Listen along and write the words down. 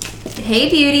Hey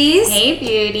beauties. Hey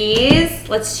beauties.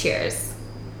 Let's cheers.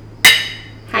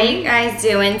 How you guys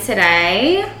doing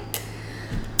today?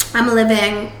 I'm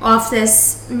living off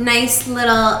this nice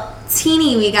little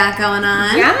teeny we got going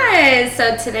on. Yes.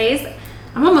 So today's...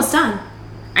 I'm almost done.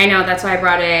 I know, that's why I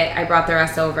brought it. I brought the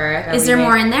rest over. Is there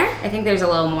more in there? I think there's a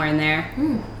little more in there.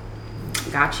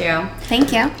 Got you.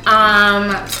 Thank you.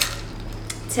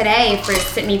 Today, for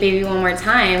Sit Me Baby One More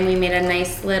Time, we made a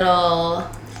nice little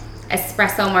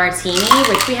espresso martini,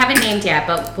 which we haven't named yet,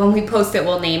 but when we post it,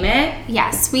 we'll name it.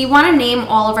 Yes, we want to name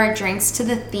all of our drinks to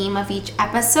the theme of each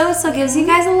episode, so it gives you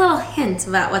guys a little hint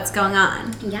about what's going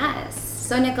on. Yes.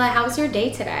 So, Nicola, how was your day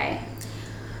today?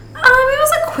 It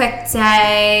was a quick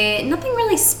day. Nothing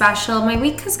really special. My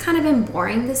week has kind of been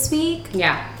boring this week.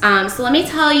 Yeah. So let me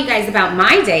tell you guys about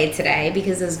my day today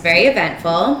because it was very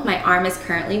eventful. My arm is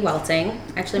currently welting.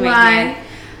 Actually, my hand.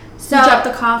 So you dropped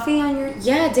the coffee on your...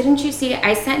 Yeah, didn't you see it?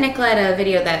 I sent Nicolette a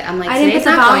video that I'm like, I didn't put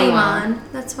the not volume going on.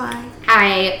 That's why.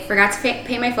 I forgot to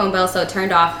pay my phone bill, so it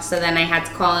turned off. So then I had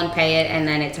to call and pay it, and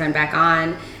then it turned back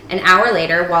on an hour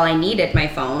later while I needed my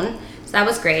phone. So that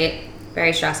was great.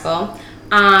 Very stressful.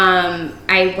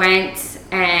 I went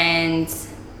and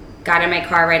got in my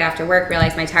car right after work,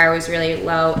 realized my tire was really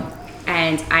low,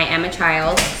 and I am a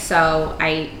child, so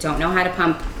I don't know how to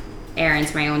pump air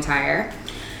into my own tire.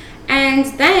 And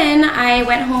then I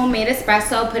went home, made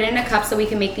espresso, put it in a cup so we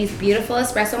can make these beautiful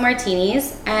espresso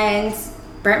martinis, and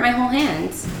burnt my whole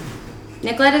hands.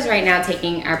 Nicolette is right now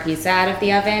taking our pizza out of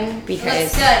the oven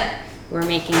because we're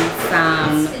making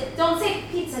some... Don't say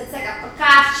pizza, it's like a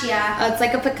focaccia. Oh, it's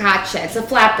like a focaccia. It's a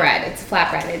flatbread.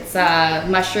 It's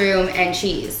mushroom and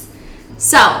cheese.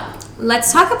 So,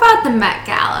 let's talk about the Met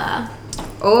Gala.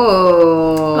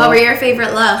 Oh. What were your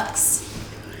favorite looks?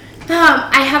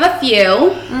 I have a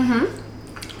few.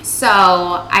 So,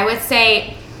 I would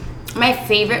say my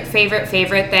favorite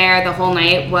there the whole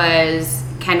night was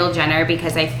Kendall Jenner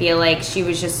because I feel like she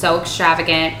was just so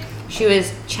extravagant. She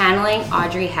was channeling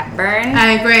Audrey Hepburn.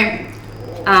 I agree.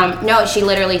 No, she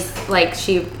literally,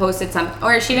 she posted something,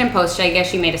 or she didn't post, I guess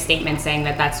she made a statement saying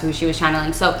that that's who she was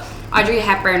channeling. So Audrey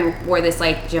Hepburn wore this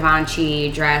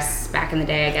Givenchy dress back in the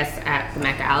day, I guess, at the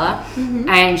Met Gala.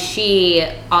 And she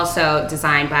also,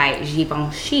 designed by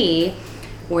Givenchy,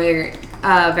 wore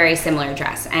a very similar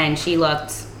dress. And she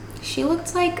looked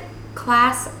like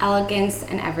class, elegance,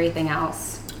 and everything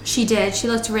else. She did. She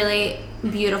looked really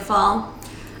beautiful.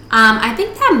 I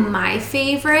think that my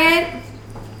favorite,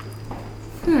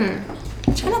 I'm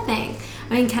trying to think.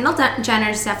 I mean, Kendall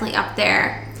Jenner's definitely up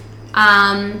there.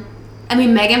 I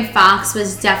mean, Megan Fox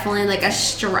was definitely like a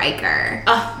striker.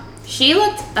 Oh, she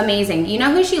looked amazing. You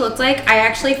know who she looked like? I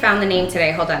actually found the name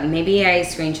today. Hold on. Maybe I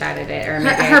screenshotted it. Or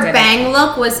maybe her bang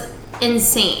look was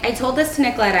insane. I told this to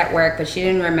Nicolette at work, but she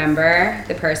didn't remember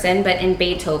the person. But in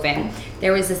Beethoven,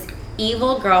 there was this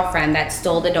evil girlfriend that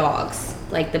stole the dogs.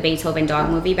 Like the Beethoven dog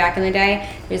movie back in the day.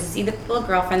 There's this evil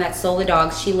girlfriend that stole the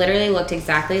dogs. She literally looked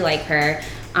exactly like her.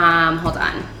 Hold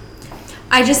on.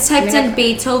 I just typed in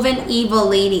Beethoven evil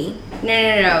lady.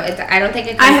 No. I don't think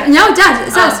it No, it does.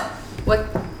 It says. What?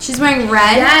 She's wearing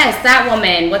red. Yes, that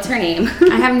woman. What's her name?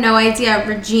 I have no idea.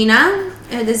 Regina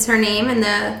is her name in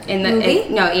the movie?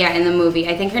 In the movie.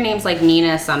 I think her name's like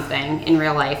Nina something in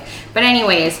real life. But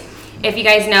anyways... If you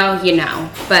guys know, you know.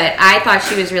 But I thought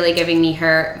she was really giving me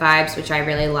her vibes, which I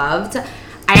really loved. I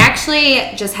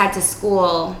actually just had to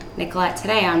school Nicolette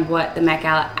today on what the Met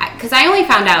Gala... Because I only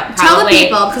found out probably... Tell the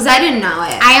people, because I didn't know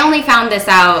it. I only found this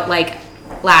out,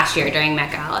 last year during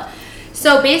Met Gala.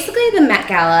 So, basically, the Met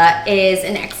Gala is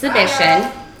an exhibition.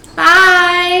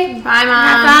 Bye! Bye, Mom.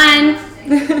 Have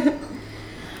fun!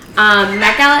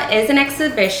 Met Gala is an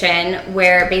exhibition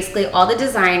where basically all the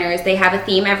designers, they have a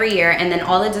theme every year, and then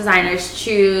all the designers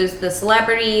choose the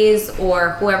celebrities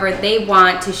or whoever they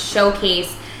want to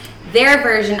showcase their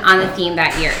version on the theme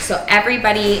that year. So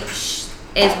everybody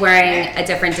is wearing a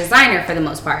different designer for the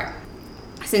most part.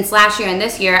 Since last year and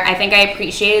this year, I think I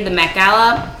appreciated the Met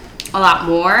Gala a lot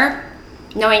more,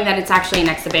 knowing that it's actually an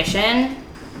exhibition.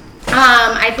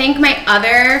 I think my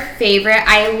other favorite,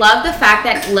 I love the fact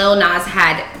that Lil Nas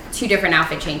had 2 different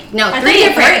outfit changes. No, 3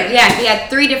 different. Yeah, he had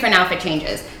 3 different outfit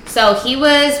changes. So he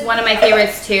was one of my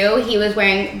favorites too. He was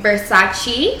wearing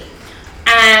Versace,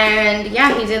 and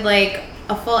yeah, he did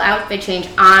a full outfit change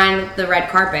on the red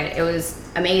carpet. It was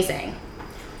amazing.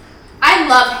 I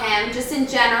love him, just in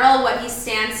general, what he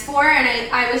stands for, and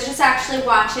I was just actually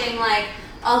watching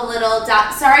a little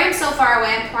sorry I'm so far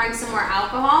away, I'm pouring some more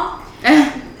alcohol.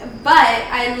 But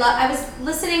I was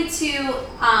listening to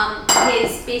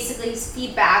his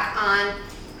feedback on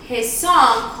his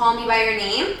song "Call Me by Your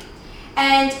Name,"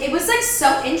 And it was like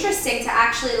so interesting to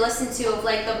actually listen to of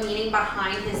like the meaning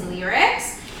behind his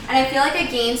lyrics. And I feel like I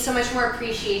gained so much more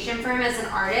appreciation for him as an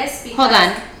artist. Because, Hold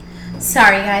on.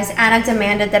 Sorry guys, Anna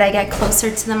demanded that I get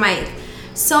closer to the mic.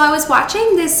 So I was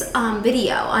watching this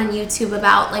video on YouTube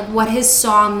about like what his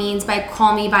song means by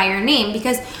Call Me By Your Name,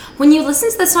 because when you listen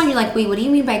to the song, you're like, wait, what do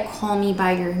you mean by Call Me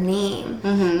By Your Name?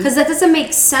 Because that doesn't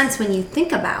make sense when you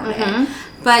think about it.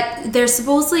 But there's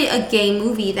supposedly a gay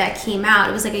movie that came out.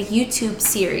 It was like a YouTube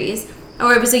series,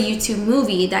 or it was a YouTube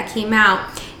movie that came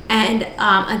out, and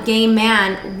a gay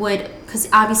man would, because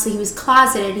obviously he was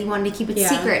closeted, he wanted to keep it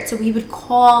secret, so he would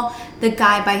call the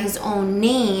guy by his own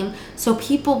name so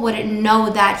people wouldn't know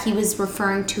that he was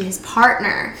referring to his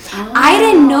partner. I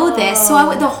didn't know this,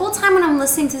 so the whole time when I'm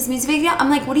listening to this music video, I'm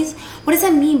like, what does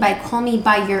that mean by Call Me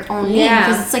By Your Own Name?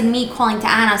 Because it's like me calling to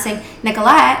Anna saying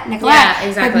Nicolette, Yeah,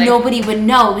 exactly. but nobody would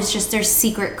know. It was just their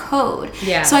secret code.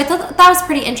 Yeah. So I thought that was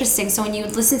pretty interesting. So when you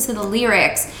listen to the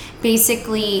lyrics,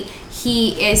 basically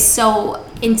he is so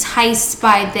enticed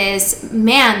by this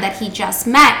man that he just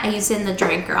met. I used it in the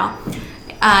drink, girl.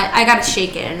 I gotta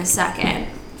shake it in a second.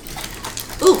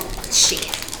 Ooh, shake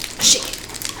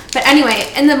it. But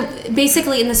anyway,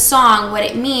 basically in the song, what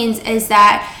it means is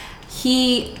that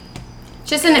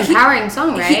just an empowering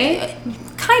song, right?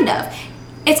 Kind of.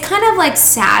 It's kind of like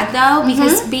sad though,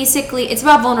 because basically it's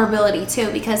about vulnerability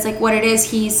too, because like what it is,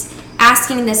 he's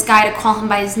asking this guy to call him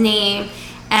by his name,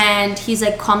 and he's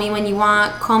like, call me when you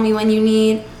want, call me when you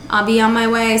need, I'll be on my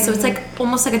way. So it's like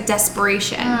almost like a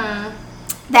desperation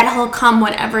that he'll come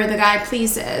whenever the guy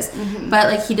pleases. But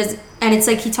like he does, and it's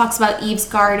like he talks about Eve's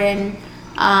garden.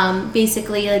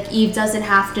 Basically like Eve doesn't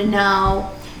have to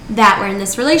know that we're in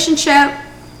this relationship.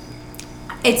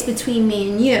 It's between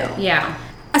me and you. Yeah.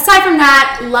 Aside from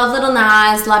that, love Lil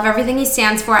Nas, love everything he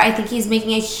stands for. I think he's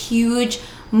making a huge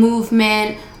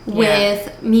movement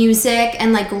with music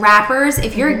and like rappers.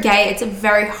 If you're gay, it's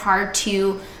very hard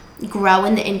to grow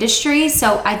in the industry.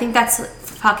 So I think that's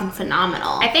fucking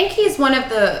phenomenal. I think he's one of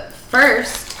the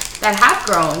first that have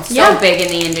grown so big in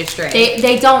the industry.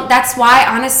 They don't. That's why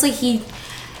honestly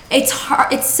it's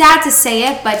hard. It's sad to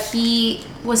say it, but he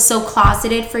was so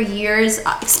closeted for years,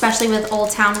 especially with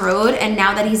Old Town Road, and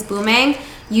now that he's booming,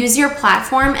 use your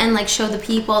platform and like show the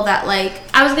people that like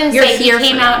I was gonna say he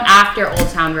came out after Old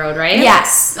Town Road, right?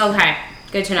 Yes. Okay.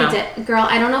 Good to know. Girl,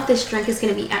 I don't know if this drink is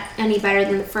gonna be any better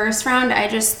than the first round. I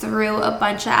just threw a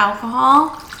bunch of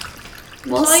alcohol.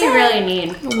 We'll see. That's all you really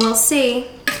need. We'll see.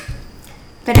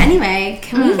 But anyway,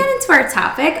 can we get into our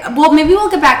topic? Well, maybe we'll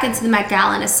get back into the Met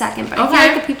Gala in a second, but I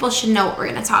feel like the people should know what we're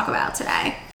gonna talk about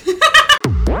today.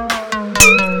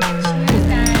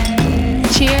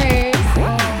 Cheers.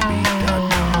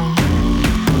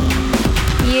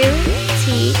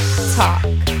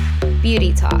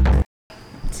 Beauty talk.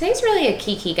 Today's really a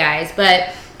kiki, guys, but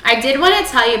I did want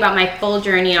to tell you about my full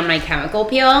journey on my chemical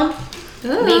peel.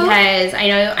 Because I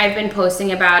know I've been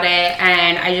posting about it,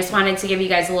 and I just wanted to give you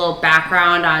guys a little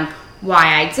background on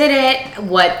why I did it,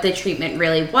 what the treatment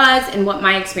really was, and what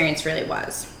my experience really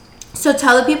was. So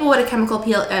tell the people what a chemical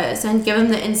peel is and give them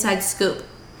the inside scoop.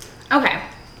 Okay.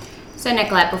 So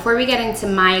Nicolette, before we get into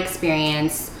my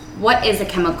experience, what is a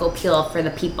chemical peel for the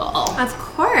people? Of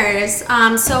course.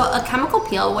 So a chemical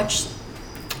peel, which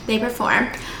they perform,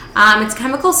 it's a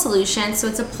chemical solution, so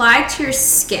it's applied to your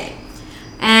skin.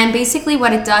 And basically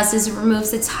what it does is it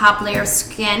removes the top layer of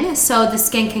skin so the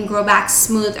skin can grow back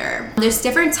smoother. There's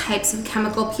different types of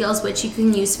chemical peels which you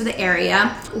can use for the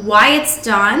area. Why it's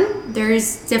done,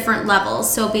 there's different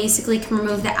levels. So basically it can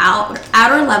remove the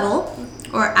outer level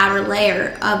or outer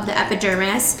layer of the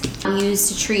epidermis,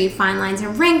 used to treat fine lines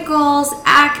and wrinkles,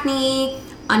 acne,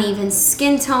 uneven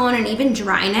skin tone, and even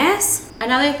dryness.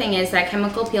 Another thing is that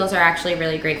chemical peels are actually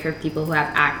really great for people who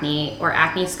have acne or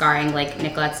acne scarring. Like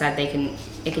Nicolette said,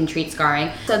 it can treat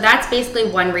scarring. So that's basically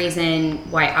one reason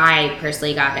why I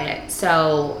personally got it.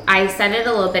 So I said it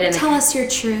a little bit in Tell us your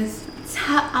truth.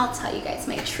 I'll tell you guys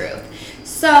my truth.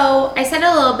 So I said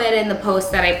a little bit in the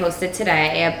post that I posted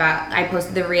today I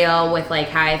posted the reel with like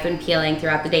how I've been peeling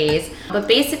throughout the days. But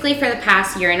basically for the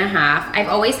past year and a half, I've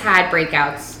always had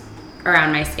breakouts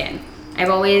around my skin. I've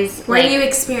always Where do you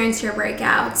experience your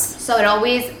breakouts? So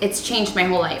it's changed my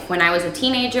whole life. When I was a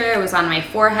teenager, it was on my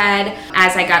forehead.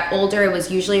 As I got older, it was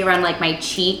usually around like my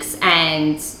cheeks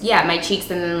and my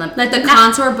cheeks, and then like the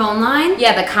contour bone line?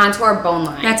 Yeah, the contour bone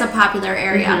line. That's a popular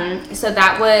area. So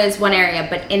that was one area,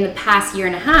 but in the past year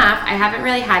and a half, I haven't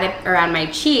really had it around my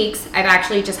cheeks. I've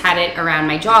actually just had it around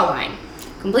my jawline.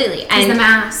 Completely. And the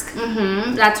mask.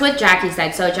 That's what Jackie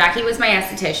said. So Jackie was my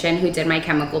esthetician who did my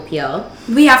chemical peel.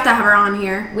 We have to have her on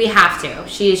here. We have to.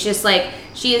 She's just like,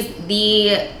 she is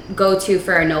the go-to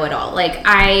for a know-it-all. Like,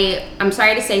 I'm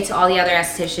sorry to say to all the other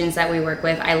estheticians that we work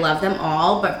with, I love them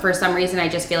all, but for some reason I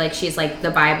just feel like she's like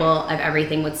the Bible of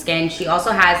everything with skin. She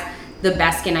also has the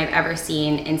best skin I've ever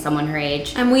seen in someone her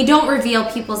age. And we don't reveal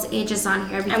people's ages on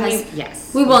here because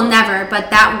yes, we will never, but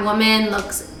that woman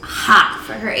looks hot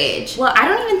for her age. Well, I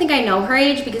don't even think I know her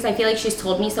age because I feel like she's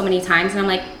told me so many times and I'm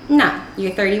like, no,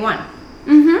 you're 31.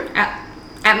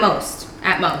 At most.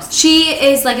 She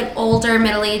is like an older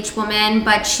middle-aged woman,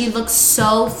 but she looks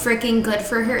so freaking good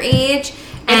for her age.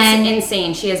 And it's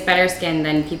insane. She has better skin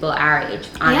than people our age,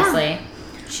 honestly. Yeah,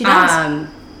 she does.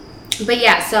 But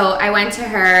yeah, so I went to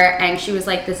her and she was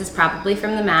like, this is probably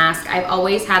from the mask. I've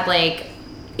always had like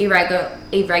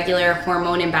irregular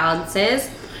hormone imbalances,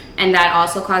 and that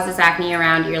also causes acne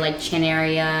around your like chin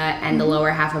area and the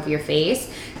lower half of your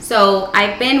face. So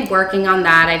I've been working on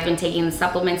that. I've been taking the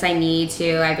supplements I need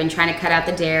to. I've been trying to cut out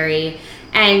the dairy,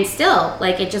 and still,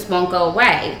 like, it just won't go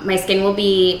away. My skin will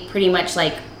be pretty much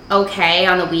like okay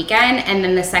on the weekend, and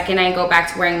then the second I go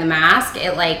back to wearing the mask,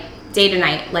 it like day to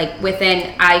night, like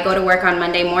I go to work on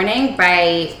Monday morning,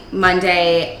 by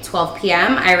Monday 12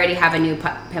 p.m. I already have a new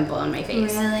pimple on my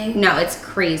face. Really? No, it's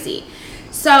crazy.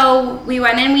 So we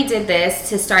went and we did this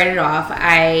to start it off.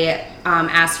 I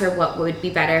asked her what would be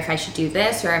better, if I should do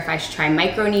this or if I should try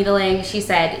microneedling. She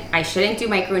said I shouldn't do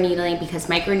microneedling because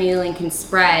microneedling can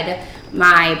spread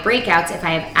my breakouts if I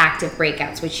have active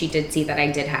breakouts, which she did see that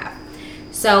I did have.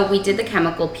 So we did the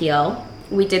chemical peel.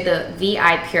 We did the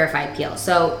VI purified peel.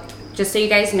 So just so you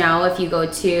guys know, if you go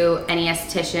to any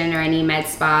esthetician or any med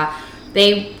spa,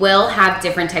 they will have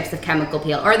different types of chemical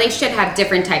peel, or they should have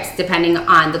different types depending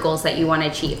on the goals that you want to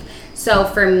achieve. So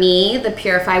for me, the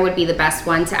Purify would be the best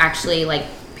one to actually like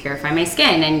purify my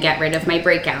skin and get rid of my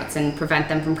breakouts and prevent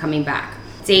them from coming back.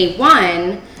 Day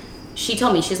one, she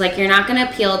told me, she's like, you're not going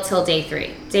to peel till day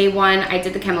 3. Day 1, I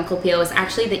did the chemical peel. It was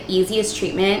actually the easiest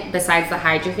treatment besides the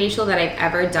hydrofacial that I've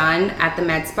ever done at the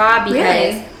med spa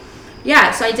because really?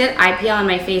 Yeah, so I did eye peel on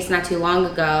my face not too long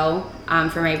ago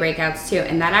for my breakouts too,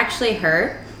 and that actually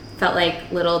hurt. Felt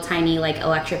like little tiny like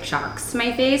electric shocks to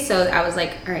my face, so I was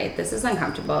like, all right, this is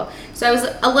uncomfortable. So I was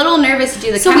a little nervous to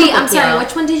do the chemical peel. So wait, I'm sorry,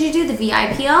 which one did you do, the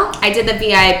VI peel? I did the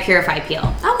VI Purify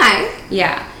peel. Okay.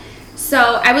 Yeah.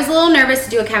 So I was a little nervous to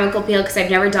do a chemical peel because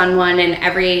I've never done one, and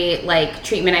every like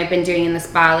treatment I've been doing in the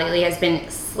spa lately has been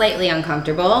slightly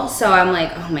uncomfortable. So I'm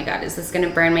like, oh my God, is this gonna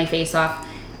burn my face off?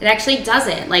 It actually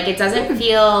doesn't. Like, it doesn't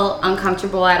feel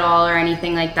uncomfortable at all or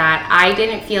anything like that. I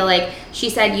didn't feel like, she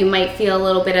said you might feel a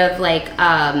little bit of like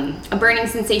a burning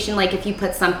sensation, like if you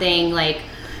put something like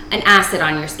an acid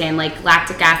on your skin, like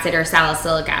lactic acid or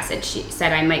salicylic acid. She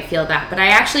said I might feel that, but I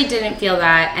actually didn't feel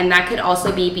that, and that could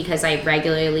also be because I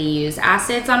regularly use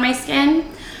acids on my skin.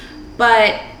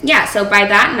 But yeah, so by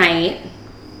that night,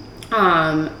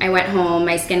 I went home.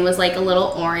 My skin was like a little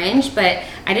orange, but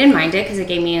I didn't mind it because it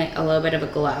gave me a little bit of a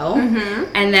glow.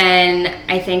 And then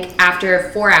I think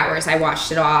after 4 hours, I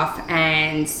washed it off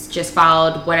and just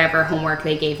followed whatever homework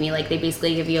they gave me. Like, they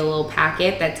basically give you a little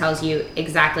packet that tells you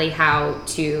exactly how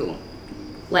to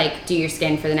like do your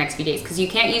skin for the next few days, because you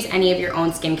can't use any of your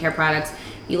own skincare products.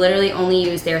 You literally only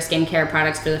use their skincare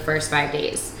products for the first 5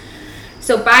 days.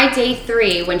 So by day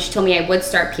 3, when she told me I would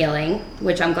start peeling,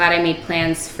 which I'm glad I made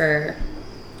plans for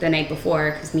the night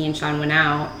before because me and Sean went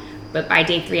out. But by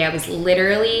day 3, I was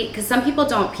literally, because some people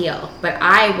don't peel, but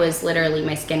I was literally,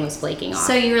 my skin was flaking off.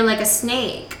 So you were like a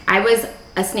snake. I was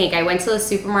a snake. I went to the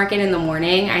supermarket in the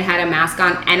morning. I had a mask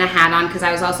on and a hat on because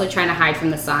I was also trying to hide from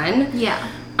the sun. Yeah.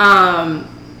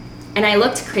 And I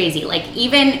looked crazy. Like,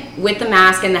 even with the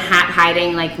mask and the hat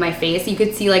hiding like my face, you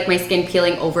could see like my skin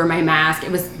peeling over my mask.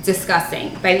 It was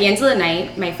disgusting. By the end of the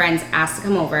night, my friends asked to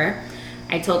come over.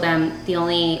 I told them the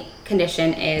only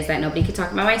condition is that nobody could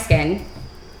talk about my skin.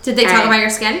 Did they talk about your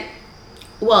skin?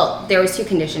 Well, there was 2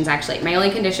 conditions actually. My only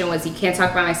condition was you can't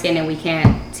talk about my skin and we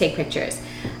can't take pictures.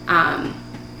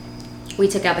 We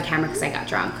took out the camera because I got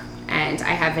drunk. And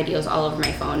I have videos all over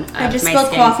my phone. I just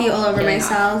spilled coffee all over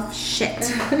myself. Off.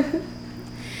 Shit.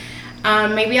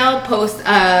 Maybe I'll post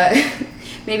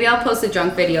a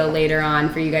drunk video later on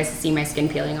for you guys to see my skin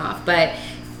peeling off. But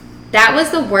that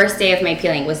was the worst day of my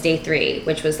peeling, was day 3,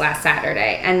 which was last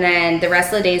Saturday. And then the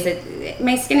rest of the days,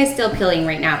 my skin is still peeling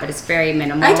right now, but it's very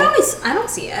minimal. I don't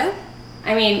see it.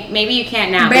 I mean, maybe you can't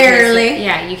now. Barely. Because,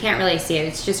 yeah, you can't really see it.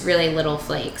 It's just really little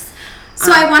flakes.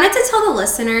 So I wanted to tell the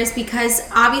listeners, because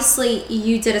obviously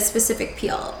you did a specific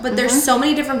peel, but there's so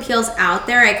many different peels out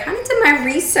there. I kind of did my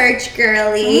research,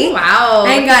 girly. Ooh, wow.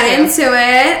 And got into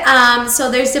it.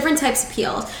 So there's different types of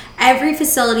peels. Every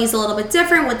facility is a little bit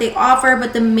different what they offer,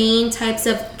 but the main types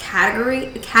of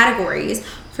categories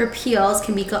for peels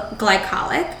can be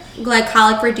glycolic.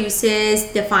 Glycolic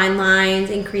reduces the fine lines,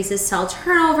 increases cell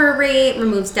turnover rate,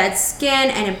 removes dead skin,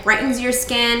 and it brightens your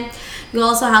skin. You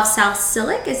also have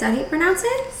salicylic. Is that how you pronounce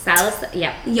it? Salicylic,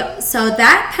 yeah. Yeah. So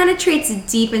that penetrates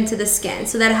deep into the skin.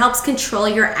 So that helps control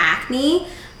your acne,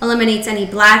 eliminates any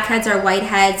blackheads or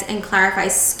whiteheads, and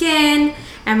clarifies skin,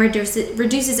 and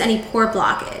reduces any pore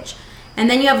blockage. And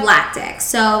then you have lactic.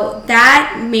 So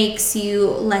that makes you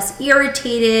less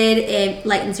irritated. It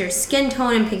lightens your skin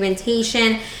tone and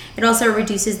pigmentation. It also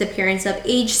reduces the appearance of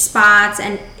age spots,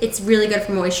 and it's really good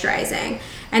for moisturizing.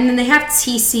 And then they have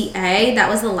TCA. That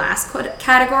was the last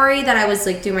category that I was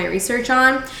like doing my research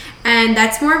on. And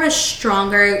that's more of a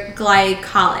stronger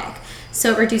glycolic.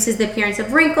 So it reduces the appearance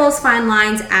of wrinkles, fine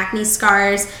lines, acne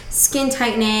scars, skin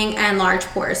tightening, and large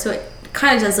pores. So it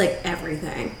kind of does like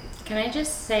everything. Can I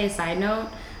just say a side note?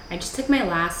 I just took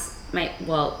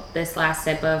this last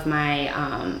sip of my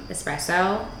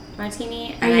espresso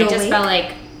martini, and I just felt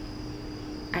like,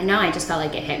 I just felt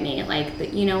like it hit me. Like,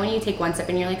 when you take one sip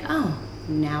and you're like, oh,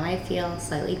 now I feel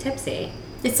slightly tipsy.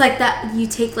 It's like that you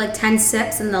take like 10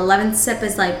 sips and the 11th sip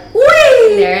is like,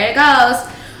 whee! There it goes.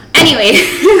 Anyway.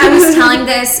 I was telling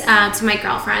this to my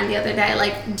girlfriend the other day.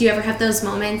 Like, do you ever have those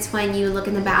moments when you look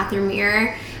in the bathroom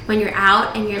mirror when you're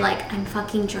out and you're like, I'm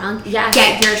fucking drunk? Yes.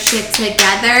 Get your shit together.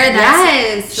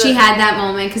 Yes. She had that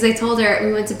moment because I told her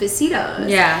we went to Besitos.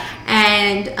 Yeah.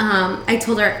 And I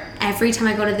told her, every time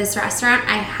I go to this restaurant,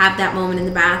 I have that moment in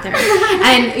the bathroom.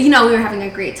 And, we were having a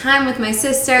great time with my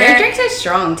sister. Their drinks are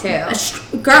strong,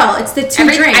 too. Girl, it's the two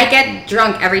drinks. I get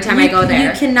drunk every time I go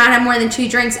there. You cannot have more than 2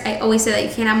 drinks. I always say that you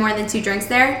can't have more than 2 drinks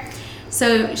there.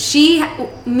 So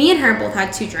me and her both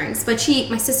had 2 drinks, but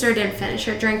my sister didn't finish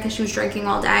her drink because she was drinking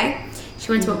all day.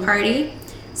 She went to a party.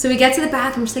 So we get to the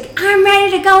bathroom. She's like, I'm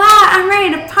ready to go out. I'm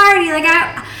ready to party. Like,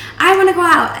 I want to go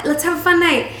out. Let's have a fun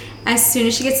night. As soon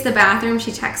as she gets to the bathroom,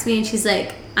 she texts me and she's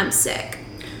like, I'm sick.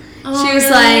 Oh, she was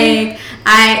really? like,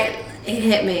 it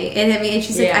hit me. And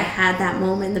she's like, I had that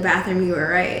moment in the bathroom. You were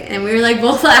right. And we were like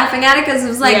both laughing at it because it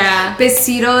was like,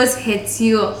 Besitos hits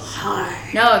you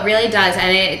hard. No, it really does.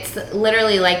 And it's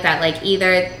literally like that. Like,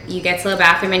 either you get to the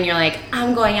bathroom and you're like,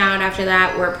 I'm going out after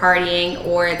that, we're partying,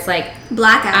 or it's like,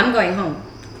 blackout. I'm going home.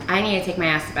 I need to take my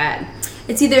ass to bed.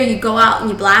 It's either you go out and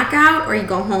you black out, or you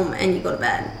go home and you go to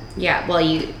bed. Yeah, well,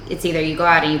 it's either you go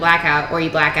out and you black out, or you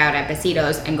black out at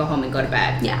Besitos and go home and go to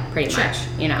bed. Yeah, pretty much.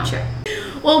 True.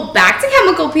 Well, back to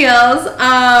chemical peels.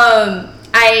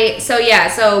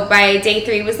 So by day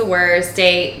 3 was the worst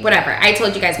day. Whatever. I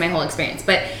told you guys my whole experience,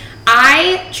 but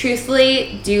I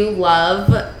truthfully do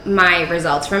love my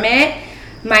results from it.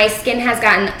 My skin has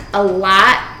gotten a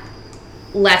lot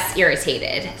less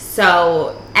irritated.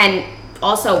 So, and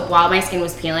also while my skin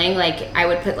was peeling, like, I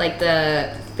would put like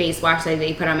the face wash that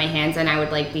they put on my hands, and I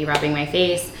would like be rubbing my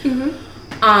face. And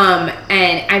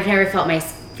I've never felt my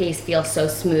face feel so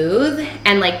smooth,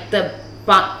 and like the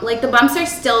bumps are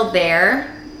still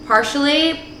there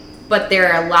partially, but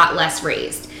they're a lot less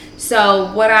raised.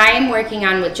 So what I'm working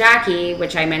on with Jackie,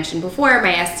 which I mentioned before,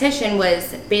 my esthetician,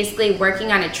 was basically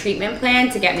working on a treatment plan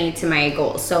to get me to my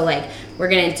goals. So like, we're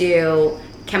gonna do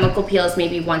chemical peels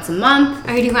maybe once a month.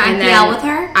 Are you doing IPL with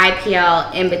her?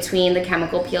 IPL in between the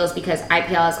chemical peels, because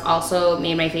IPL has also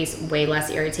made my face way less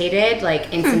irritated,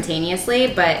 like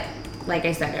instantaneously, but like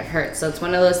I said, it hurts. So it's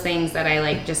one of those things that I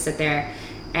like just sit there.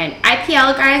 And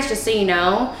IPL, guys, just so you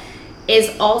know,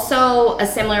 is also a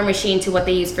similar machine to what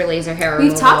they use for laser hair removal.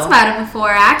 We've talked about it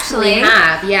before, actually. We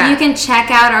have, yeah. You can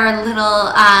check out our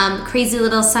little crazy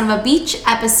little son of a beach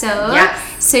episode.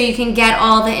 Yes. So you can get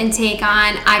all the intake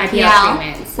on IPL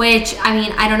treatments. Which, I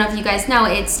mean, I don't know if you guys know,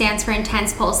 it stands for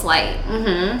Intense Pulse Light.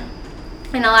 And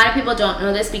a lot of people don't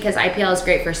know this, because IPL is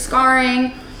great for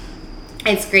scarring.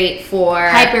 It's great for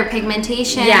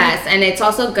hyperpigmentation. Yes, and it's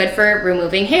also good for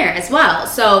removing hair as well.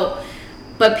 So,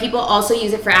 but people also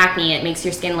use it for acne. It makes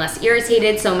your skin less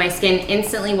irritated. So my skin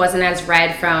instantly wasn't as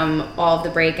red from all of the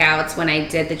breakouts when I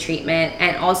did the treatment.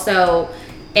 And also,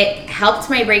 it helped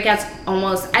my breakouts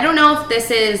almost, I don't know if this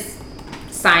is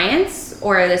science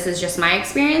or this is just my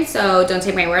experience, so don't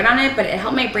take my word on it, but it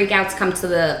helped my breakouts come to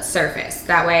the surface.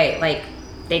 That way, like,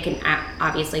 they can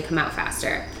obviously come out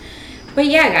faster. But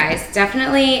yeah, guys,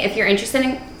 definitely, if you're interested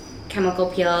in chemical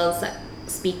peels,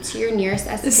 speak to your nearest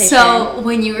esthetician. So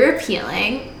when you were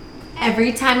peeling,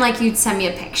 every time like you'd send me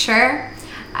a picture,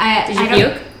 Did you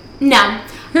puke? No.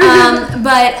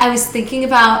 But I was thinking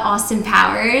about Austin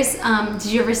Powers.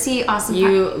 Did you ever see Austin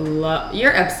Powers?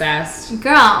 You're obsessed.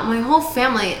 Girl, my whole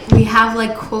family, we have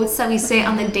like quotes that we say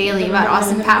on the daily about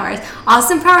Austin Powers.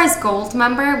 Austin Powers Gold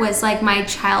member was like my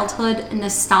childhood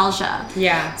nostalgia.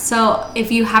 Yeah. So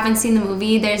if you haven't seen the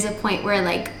movie, there's a point where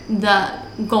like the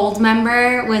gold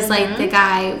member was like the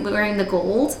guy wearing the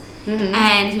gold,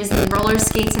 and he was in roller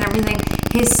skates and everything.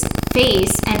 His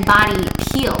face and body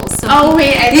peels. So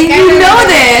I think I know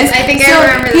this. I think so I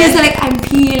remember he this. was like, I'm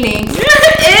peeling.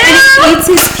 And he eats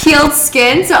his peeled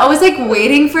skin. So I was like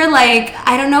waiting for like,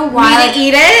 I don't know why. Me to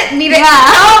eat it? Yeah.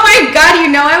 Oh my god,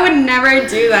 you know I would never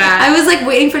do that. I was like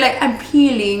waiting for like, I'm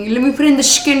peeling. Let me put it in the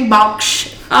skin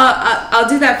box. I'll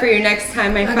do that for you next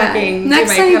time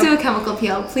Next time you do a chemical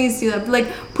peel, please do that.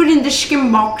 Like, put it in the skin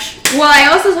box. Well,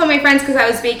 I also told my friends, because I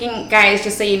was baking, guys,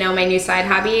 just so you know, my new side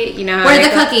hobby, you know how Where are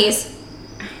the cookies?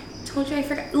 I told you I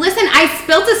forgot. Listen, I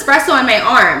spilled espresso on my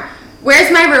arm. Where's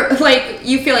my, like,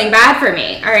 you feeling bad for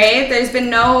me, all right? There's been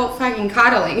no fucking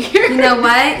coddling here. You know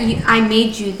what? I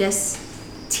made you this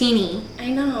teeny.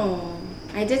 I know.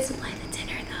 I did supply the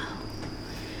dinner,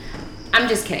 though. I'm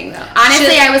just kidding, though.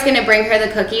 Honestly, I was going to bring her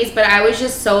the cookies, but I was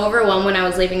just so overwhelmed when I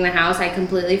was leaving the house, I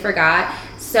completely forgot.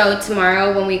 So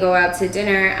tomorrow when we go out to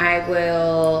dinner, I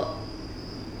will,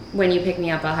 when you pick me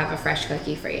up, I'll have a fresh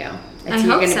cookie for you. I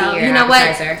hope so. You know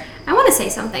what? I want to say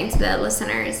something to the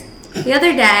listeners. The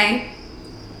other day,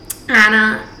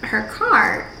 Anna,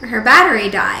 her battery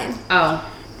died. Oh.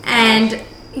 And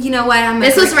you know what?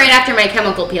 This was right after my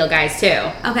chemical peel, guys, too.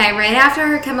 Okay, right after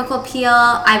her chemical peel,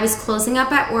 I was closing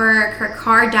up at work. Her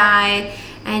car died,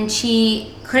 and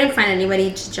she couldn't find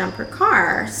anybody to jump her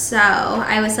car. So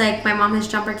I was like, my mom has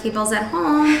jumper cables at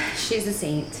home. She's a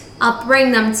saint. I'll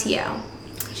bring them to you.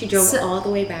 She drove all the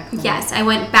way back home. Yes, I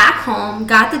went back home,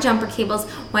 got the jumper cables,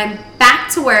 went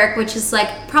back to work, which is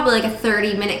like probably like a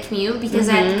 30-minute commute because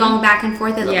I had gone back and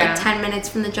forth at like 10 minutes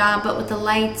from the job, but with the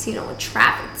lights, you know, with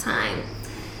traffic time.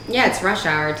 Yeah, it's rush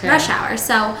hour too. Rush hour.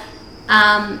 So,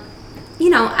 you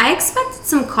know, I expected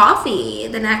some coffee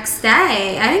the next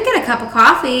day. I didn't get a cup of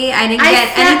coffee. I didn't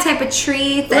get any type of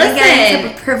treat. I didn't get any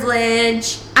type of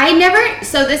privilege. I never.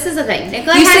 So this is the thing.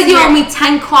 Nicola you said you owe me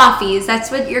 10 coffees. That's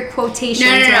what your quotation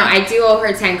is. No. I do owe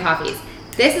her 10 coffees.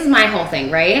 This is my whole thing,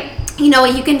 right? You know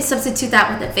what? You can substitute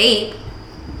that with a vape.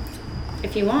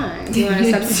 If you want. If you want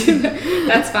to substitute that,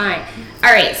 that's fine.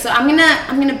 All right. So I'm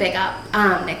gonna big up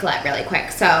Nicolette really quick.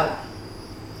 So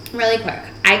really quick.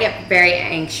 I get very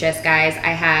anxious, guys.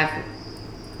 I have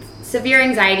severe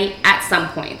anxiety at some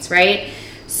points, right?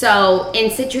 So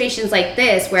in situations like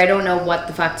this where I don't know what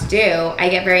the fuck to do, I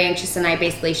get very anxious and I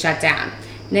basically shut down.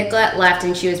 Nicolette left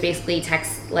and she was basically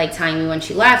telling me when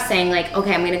she left saying like,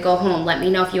 okay, I'm going to go home. Let me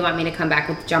know if you want me to come back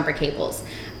with jumper cables.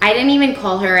 I didn't even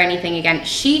call her or anything again.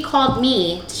 She called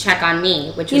me to check on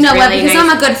me, which was really nice. You know what? Because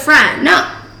I'm a good friend.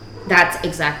 No, that's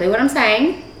exactly what I'm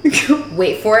saying.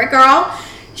 Wait for it, girl.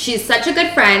 She's such a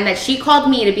good friend that she called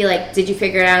me to be like, did you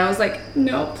figure it out? And I was like,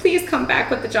 no, please come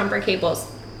back with the jumper cables.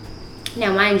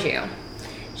 Now, mind you,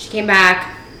 she came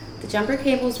back. The jumper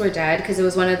cables were dead because it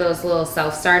was one of those little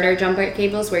self-starter jumper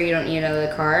cables where you don't need it out of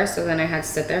the car. So then I had to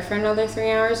sit there for another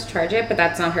 3 hours to charge it. But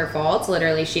that's not her fault.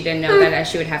 Literally, she didn't know that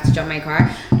she would have to jump my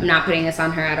car. I'm not putting this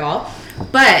on her at all.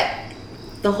 But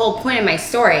the whole point of my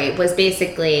story was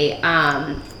basically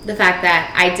the fact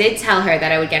that I did tell her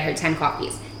that I would get her 10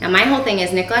 coffees. Now, my whole thing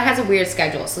is Nicolette has a weird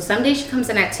schedule. So some days she comes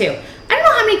in at 2. I don't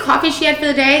know how many coffees she had for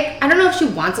the day. I don't know if she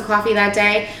wants a coffee that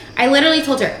day. I literally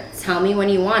told her, tell me when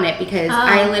you want it because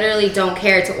I literally don't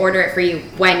care to order it for you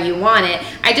when you want it.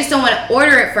 I just don't want to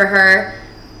order it for her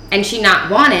and she not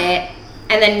want it.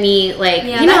 And then me, like,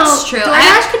 you know, that's true.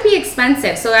 DoorDash could be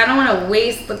expensive, so I don't want to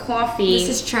waste the coffee.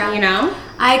 This is true. You know?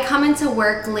 I come into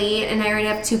work late and I already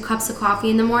have 2 cups of coffee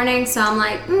in the morning, so I'm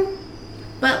like,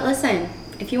 But listen,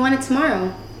 if you want it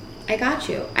tomorrow, I got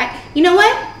you. You know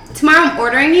what? Tomorrow I'm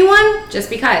ordering you one just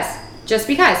because. Just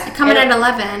because. I come in at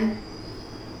 11.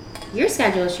 Your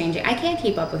schedule is changing. I can't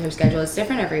keep up with her schedule. It's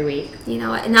different every week. You know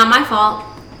what? Not my fault.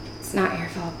 It's not your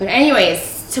fault. But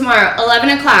anyways, tomorrow,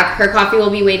 11 o'clock, her coffee will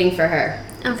be waiting for her.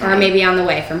 Okay. Or maybe on the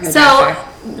way from her doctor.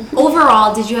 So,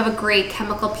 overall, did you have a great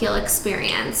chemical peel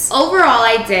experience? Overall,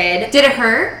 I did. Did it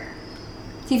hurt?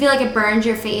 Do you feel like it burned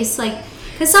your face? Like,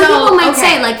 because some people might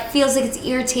say, like, feels like it's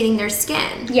irritating their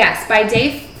skin. Yes. By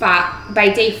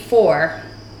day 4,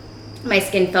 my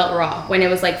skin felt raw when it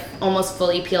was like almost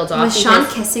fully peeled off. Was Sean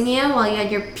kissing you while you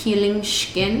had your peeling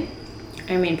skin?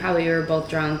 I mean, probably we were both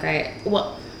drunk.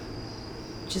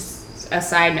 Just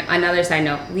another side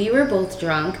note. We were both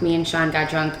drunk. Me and Sean got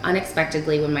drunk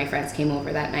unexpectedly when my friends came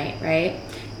over that night, right?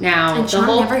 Now, and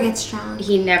Sean never gets drunk.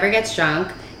 He never gets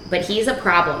drunk. but he's a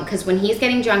problem because when he's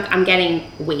getting drunk, I'm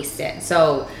getting wasted.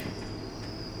 So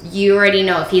you already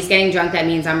know if he's getting drunk, that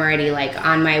means I'm already like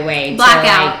on my way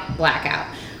blackout. to like blackout.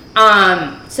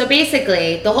 So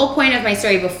basically the whole point of my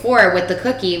story before with the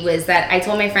cookie was that I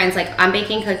told my friends, like, I'm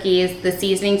baking cookies, the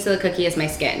seasoning to the cookie is my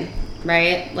skin,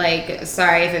 right? Like,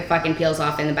 sorry if it fucking peels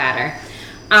off in the batter.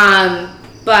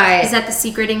 But is that the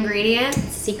secret ingredient?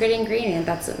 Secret ingredient,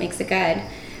 that's what makes it good.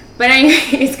 But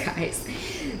anyways, guys,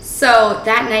 so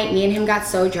that night me and him got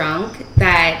so drunk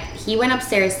that he went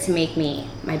upstairs to make me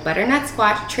my butternut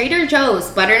squash, Trader Joe's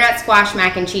butternut squash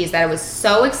mac and cheese that I was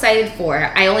so excited for.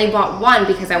 I only bought one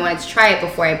because I wanted to try it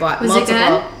before I bought multiple. Was it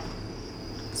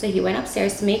good? So he went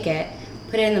upstairs to make it,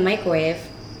 put it in the microwave,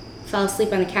 fell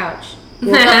asleep on the couch.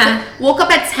 Woke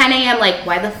up at 10 a.m. like,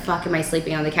 why the fuck am I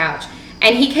sleeping on the couch?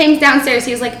 And he came downstairs,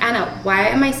 he was like, Anna, why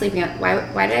am I sleeping on,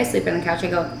 why did I sleep on the couch? I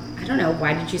go, I don't know,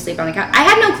 why did you sleep on the couch? I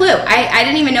had no clue. I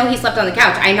didn't even know he slept on the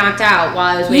couch. I knocked out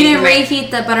while I was waiting. You didn't reheat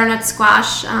the butternut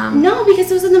squash? No, because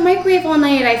it was in the microwave all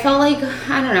night. I felt like,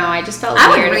 I don't know, I just felt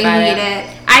weird about it.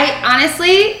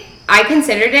 I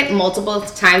considered it multiple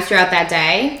times throughout that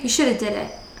day. You should have did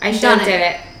it. I should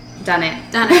have done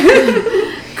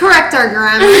it. Correct our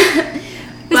grammar.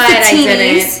 But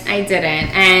I didn't.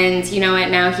 And you know what,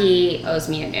 now he owes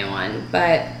me a new one.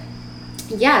 But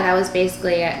yeah, that was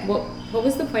basically it. What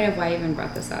was the point of why I even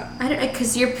brought this up? I don't know,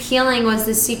 because your peeling was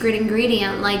the secret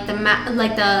ingredient, like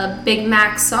the Big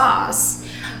Mac sauce.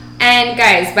 And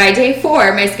guys, by day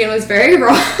 4, my skin was very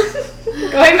raw.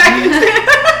 Going back into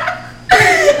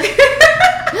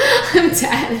I'm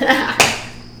dead.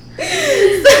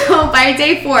 So by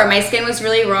day 4, my skin was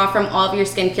really raw from all of your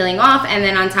skin peeling off, and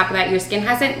then on top of that, your skin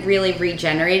hasn't really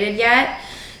regenerated yet.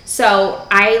 So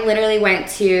I literally went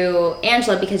to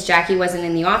Angela because Jackie wasn't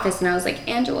in the office, and I was like,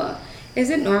 Angela, is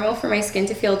it normal for my skin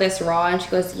to feel this raw? And she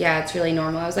goes, yeah, it's really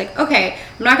normal. I was like, okay,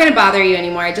 I'm not going to bother you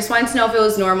anymore. I just wanted to know if it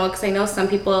was normal because I know some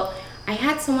people... I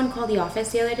had someone call the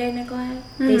office the other day, Nicolette.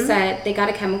 Mm-hmm. They said they got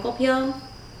a chemical peel,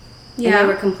 and they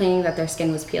were complaining that their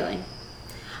skin was peeling.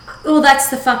 Well, that's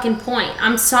the fucking point.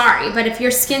 I'm sorry, but if your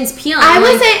skin's peeling, I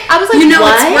was like, you know,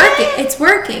 what? It's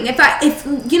working.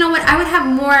 If you know what, I would have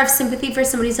more of sympathy for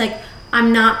somebody who's like,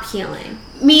 I'm not peeling.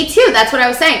 Me too. That's what I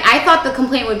was saying. I thought the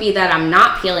complaint would be that I'm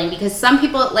not peeling because some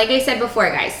people, like I said before,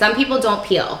 guys, some people don't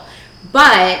peel,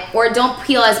 or don't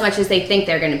peel as much as they think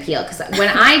they're going to peel. Because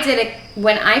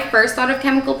when I first thought of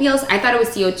chemical peels, I thought it was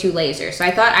CO2 laser. So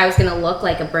I thought I was going to look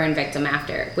like a burn victim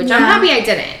after, which I'm happy I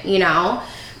didn't, you know.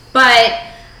 But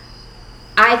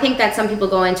I think that some people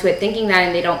go into it thinking that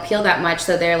and they don't peel that much,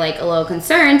 so they're like a little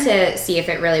concerned to see if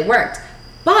it really worked.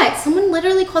 But someone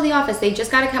literally called the office. They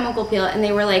just got a chemical peel and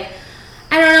they were like,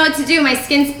 I don't know what to do. My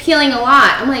skin's peeling a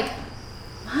lot. I'm like,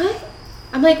 what?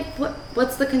 I'm like,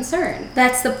 what's the concern?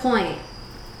 That's the point.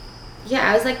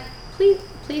 Yeah, I was like, please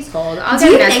hold. I'll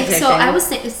do get you think esthetician. so? I was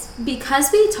thinking,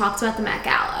 because we talked about the Met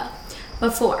Gala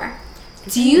before.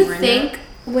 Do you think?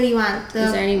 What do you want?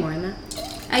 Is there any more in that?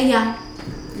 Yeah.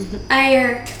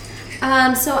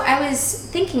 So I was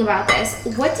thinking about this.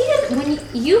 What do you, when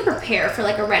you prepare for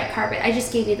like a red carpet? I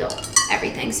just gave you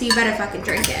everything, so you better fucking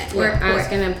drink it. Yeah, I was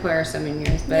gonna pour some in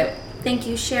yours, but yep. Thank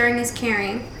you. Sharing is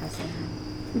caring.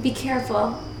 Be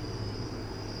careful.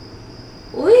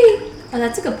 Ooh. Oh,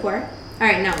 that's a good pour. All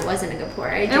right, no, it wasn't a good pour.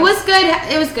 It was good.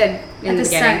 It was good in the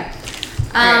beginning.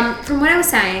 From what I was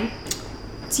saying,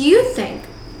 do you think,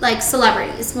 like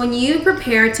celebrities, when you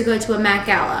prepare to go to a Met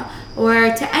Gala or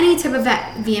to any type of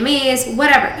VMAs,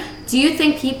 whatever, do you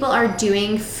think people are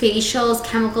doing facials,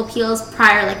 chemical peels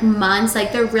prior, like months,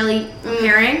 like they're really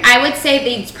preparing? I would say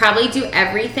they probably do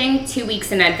everything 2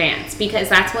 weeks in advance because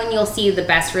that's when you'll see the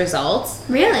best results.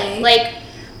 Really?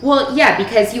 Well, yeah,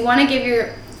 because you want to give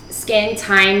your skin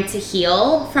time to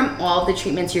heal from all the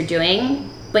treatments you're doing,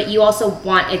 but you also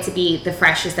want it to be the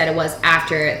freshest that it was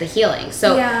after the healing.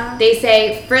 So they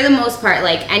say, for the most part,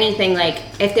 like anything, like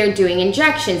if they're doing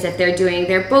injections, if they're doing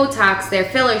their Botox, their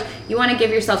fillers, you want to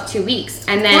give yourself 2 weeks.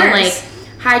 And then like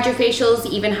hydrofacials,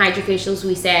 even hydrofacials,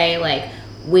 we say like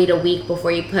wait a week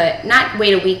before you put, not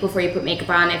wait a week before you put makeup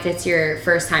on if it's your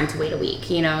first time to wait a week,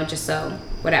 you know, just so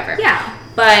whatever. Yeah.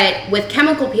 But with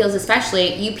chemical peels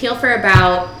especially, you peel for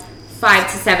about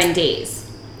 5 to 7 days.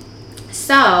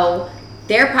 So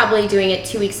they're probably doing it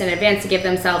 2 weeks in advance to give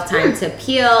themselves time to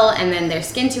peel and then their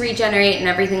skin to regenerate and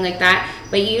everything like that.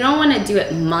 But you don't want to do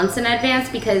it months in advance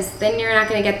because then you're not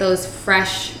going to get those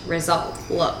fresh result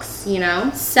looks, you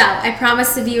know? So I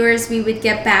promised the viewers we would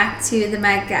get back to the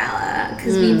Met Gala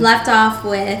because we left off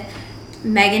with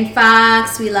Megan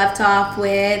Fox. We left off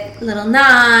with Lil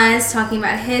Nas talking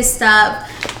about his stuff.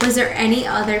 Was there any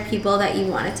other people that you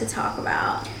wanted to talk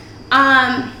about?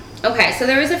 Okay, so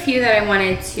there was a few that I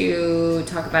wanted to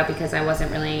talk about because I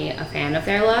wasn't really a fan of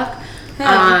their look.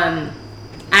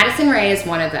 Addison Rae is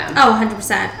one of them. Oh,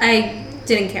 100%. I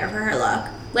didn't care for her look.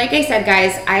 Like I said,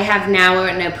 guys, I have now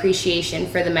an appreciation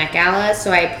for the Met Gala,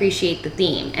 so I appreciate the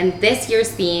theme. And this year's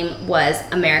theme was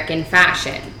American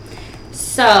fashion.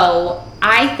 So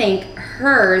I think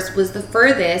hers was the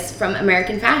furthest from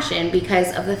American fashion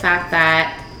because of the fact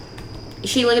that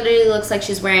she literally looks like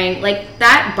she's wearing, like,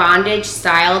 that bondage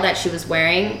style that she was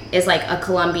wearing is like a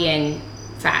Colombian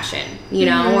fashion, you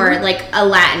know, or like a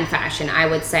Latin fashion, I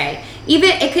would say.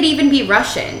 It could even be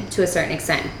Russian to a certain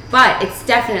extent, but it's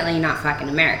definitely not fucking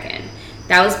American.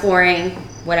 That was boring,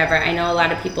 whatever. I know a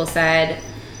lot of people said,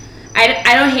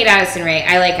 I don't hate Addison Rae.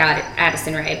 I like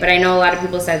Addison Rae, but I know a lot of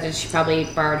people said that she probably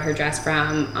borrowed her dress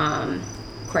from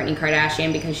Kourtney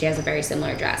Kardashian because she has a very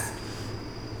similar dress.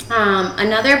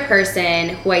 Another person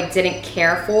who I didn't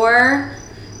care for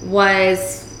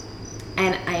was,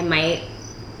 and I might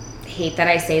hate that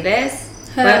I say this,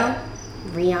 but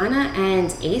Rihanna and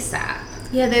ASAP.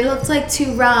 Yeah, they looked like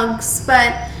two rugs,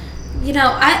 but you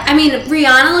know, I mean,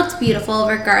 Rihanna looked beautiful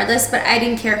regardless, but I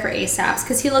didn't care for ASAP's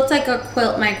because he looked like a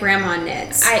quilt my grandma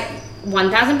knits.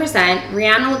 1000%.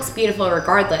 Rihanna looks beautiful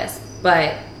regardless,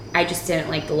 but I just didn't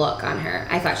like the look on her.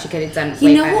 I thought she could have done way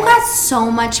You know better. who got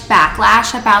so much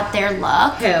backlash about their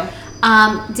look? Who?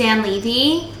 Dan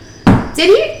Levy.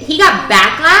 Did he got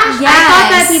backlash? Yes. I thought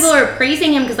that people were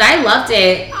praising him because I loved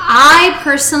it. I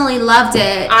personally loved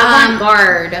it.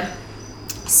 Avant-garde.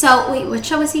 So, wait, what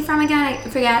show was he from again? I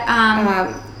forget.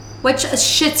 Which?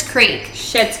 Schitt's Creek.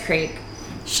 Schitt's Creek.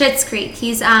 Schitt's Creek.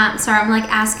 He's, sorry, I'm like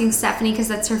asking Stephanie because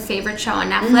that's her favorite show on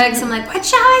Netflix. I'm like, what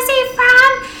show is he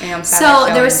from? Yeah,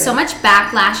 so there was so much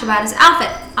backlash about his outfit.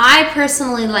 I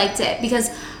personally liked it because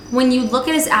when you look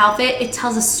at his outfit, it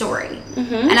tells a story.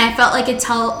 And I felt like it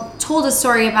told a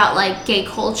story about like gay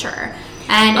culture.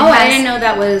 And I didn't know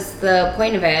that was the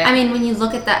point of it. I mean, when you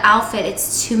look at the outfit,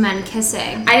 it's two men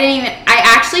kissing. I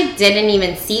actually didn't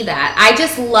even see that. I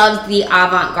just loved the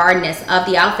avant-gardeness of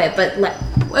the outfit, but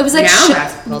it was like,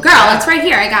 girl, it's right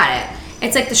here. I got it.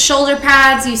 It's like the shoulder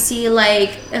pads. You see,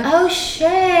 like, oh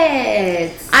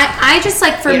shit. I just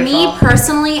like, for Beautiful. me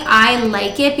personally, I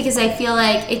like it because I feel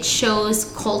like it shows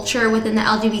culture within the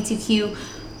LGBTQ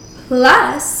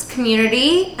plus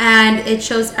community, and it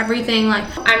shows everything. Like,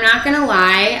 I'm not gonna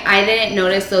lie, I didn't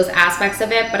notice those aspects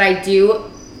of it, but I do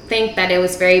think that it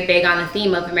was very big on the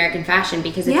theme of American fashion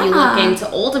because if you look into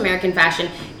old American fashion,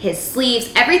 his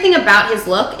sleeves, everything about his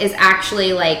look is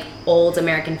actually like old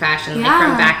American fashion, like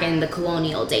from back in the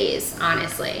colonial days,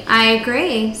 honestly. I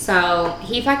agree. So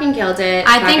he fucking killed it.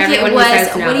 I think it was,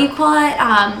 what do you call it?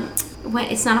 When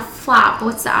it's not a flop, but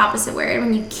what's the opposite word?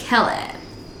 When you kill it.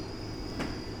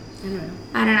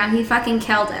 I don't know. He fucking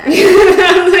killed it.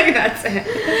 I was like, that's it.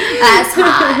 That's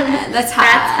hot. That's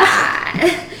hot.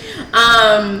 That's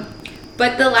hot.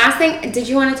 But the last thing, did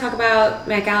you want to talk about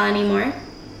Met Gala anymore?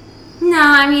 No,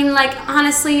 I mean, like,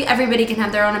 honestly, everybody can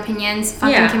have their own opinions.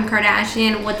 Fucking Kim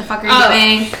Kardashian, what the fuck are you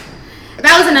doing?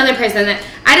 That was another person that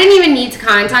I didn't even need to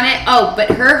comment on it. Oh,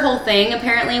 but her whole thing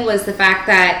apparently was the fact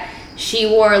that she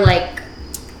wore like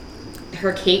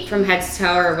her cape from head to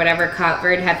toe or whatever,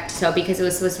 covered head to toe, because it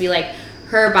was supposed to be like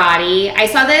her body. I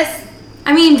saw this.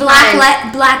 I mean,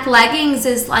 black leggings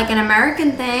is like an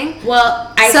American thing.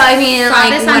 Well, I saw this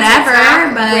on whatever,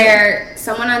 TikTok, but where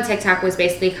someone on TikTok was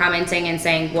basically commenting and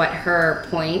saying what her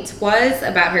point was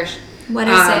about her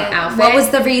outfit. What was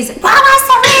the reason? What was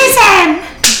the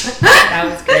reason? That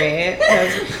was great.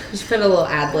 Just put a little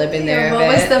ad lib in there. What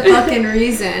was the fucking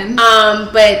reason?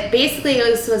 But basically it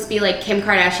was supposed to be like Kim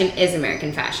Kardashian is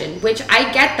American fashion, which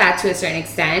I get that to a certain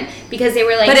extent because they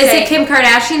were like, but is it Kim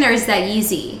Kardashian or is that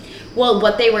Yeezy? Well,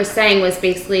 what they were saying was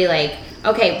basically like,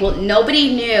 okay, well,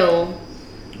 nobody knew,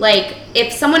 like,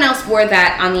 if someone else wore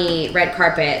that on the red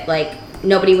carpet, like,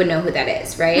 nobody would know who that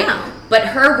is, right? No. But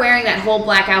her wearing that whole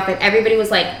black outfit, everybody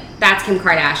was like, that's Kim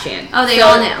Kardashian. Oh, they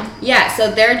all knew. Yeah, so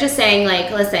they're just saying,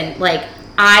 like, listen, like,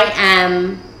 I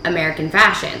am American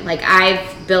fashion. Like,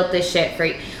 I've built this shit for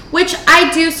you. Which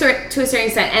I do to a certain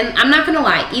extent. And I'm not going to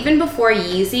lie, even before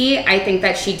Yeezy, I think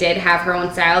that she did have her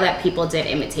own style that people did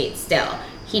imitate still.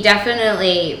 He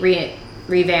definitely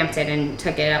revamped it and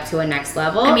took it up to a next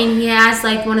level. I mean, he has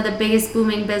like one of the biggest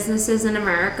booming businesses in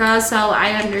America, so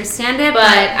I understand it. But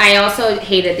I also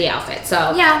hated the outfit.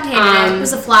 So yeah, hated it. It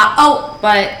was a flop. Oh,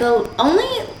 but the only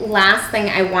last thing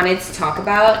I wanted to talk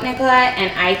about, Nicolette,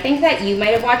 and I think that you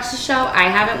might have watched the show. I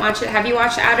haven't watched it. Have you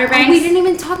watched Outer Banks? We didn't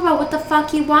even talk about what the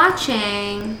fuck you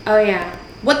watching. Oh yeah.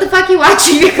 What the fuck you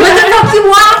watching? What the fuck you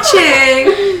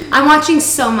watching? I'm watching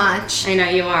so much. I know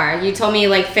you are. You told me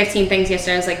like 15 things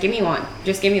yesterday. I was like, give me one.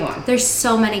 Just give me one. There's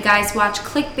so many. Guys, watch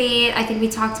Clickbait. I think we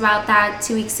talked about that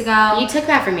 2 weeks ago. You took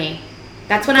that from me.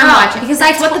 That's what I'm watching. Because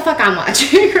that's what the fuck I'm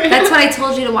watching. That's what I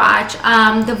told you to watch.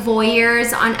 The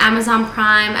Voyeurs on Amazon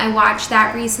Prime. I watched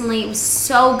that recently. It was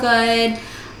so good.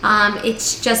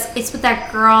 It's with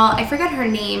that girl. I forget her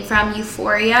name from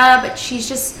Euphoria, but she's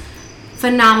just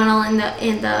phenomenal in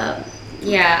the.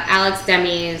 Yeah, Alex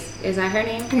Demi's. Is that her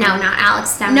name? No, not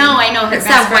Alex Demi. No, I know her it's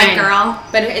best that friend. White girl.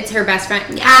 But it's her best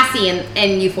friend. Yeah. Cassie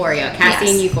in Euphoria. Cassie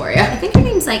in Euphoria. I think her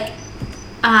name's like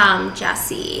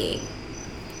Jessie.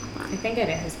 I think it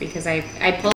is because I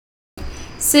pulled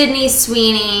Sydney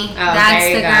Sweeney. Oh,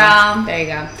 that's the girl. There you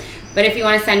go. But if you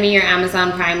want to send me your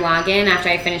Amazon Prime login after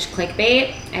I finish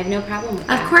Clickbait, I have no problem with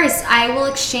that. Of course, I will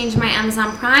exchange my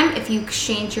Amazon Prime if you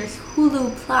exchange your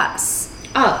Hulu Plus.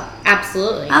 Oh,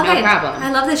 absolutely. Okay. No problem. I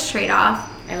love this trade-off.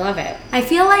 I love it. I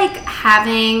feel like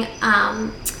having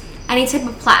any type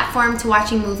of platform to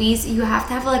watching movies, you have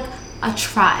to have like a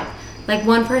tribe. Like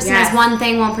one person has one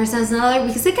thing, one person has another,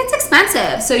 because it gets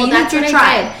expensive. So you need your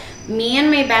tribe. Me and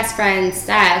my best friend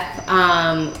Steph,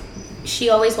 she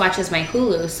always watches my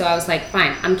Hulu, so I was like,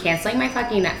 fine, I'm canceling my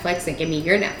fucking Netflix and give me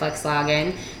your Netflix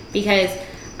login, because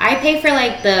I pay for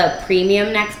like the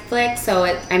premium Netflix,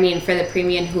 for the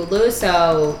premium Hulu,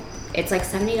 so it's like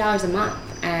 $70 a month,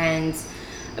 and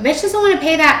a bitch doesn't want to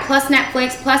pay that plus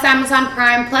Netflix, plus Amazon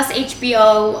Prime, plus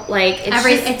HBO. Like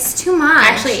it's too much.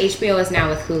 Actually, HBO is now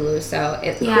with Hulu, so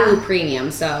it's Hulu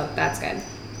Premium, so that's good.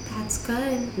 That's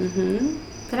good. Mm-hmm.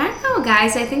 But I don't know,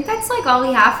 guys. I think that's like all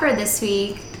we have for this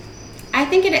week. I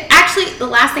think actually the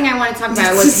last thing I want to talk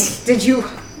about was did you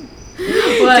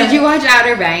watch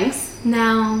Outer Banks?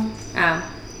 No. Oh.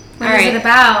 What is it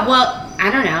about? Well,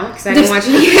 I don't know because I didn't watch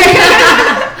it.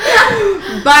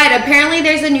 But apparently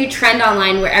there's a new trend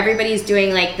online where everybody's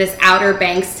doing like this Outer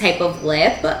Banks type of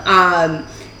lip.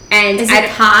 And is it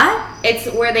hot? It's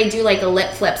where they do like a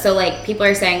lip flip. So like people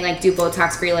are saying like do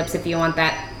Botox for your lips if you want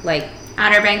that like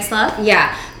Outer Banks lip?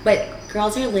 Yeah. But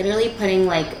girls are literally putting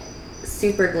like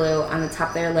super glue on the top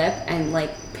of their lip and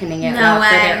like pinning it up for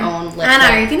their own lip.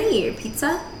 Anna, are you gonna eat your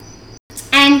pizza?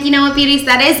 And you know what, beauties,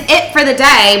 that is it for the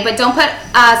day. But don't put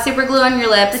super glue on your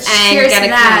lips and get a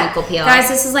chemical peel. Guys,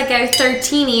 this is like a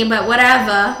 13-y, but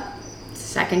whatever.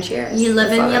 Second cheers. You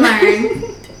live and you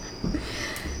learn.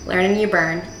 Learn and you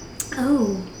burn.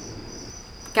 Oh.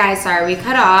 Guys, sorry we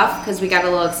cut off because we got a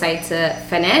little excited to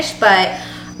finish, but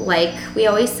like we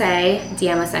always say,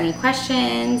 DM us any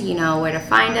questions. You know where to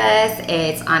find us.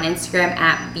 It's on Instagram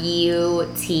at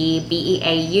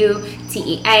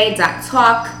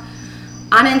BeauTea.talk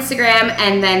on Instagram,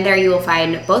 and then there you will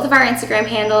find both of our Instagram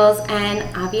handles, and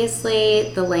obviously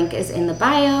the link is in the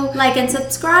bio. Like and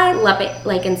subscribe.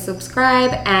 Like and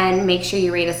subscribe, and make sure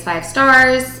you rate us 5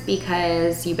 stars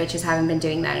because you bitches haven't been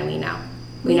doing that, and we know.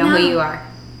 We know who you are.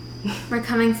 We're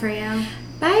coming for you.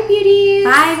 Bye, beauties.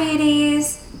 Bye,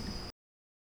 beauties.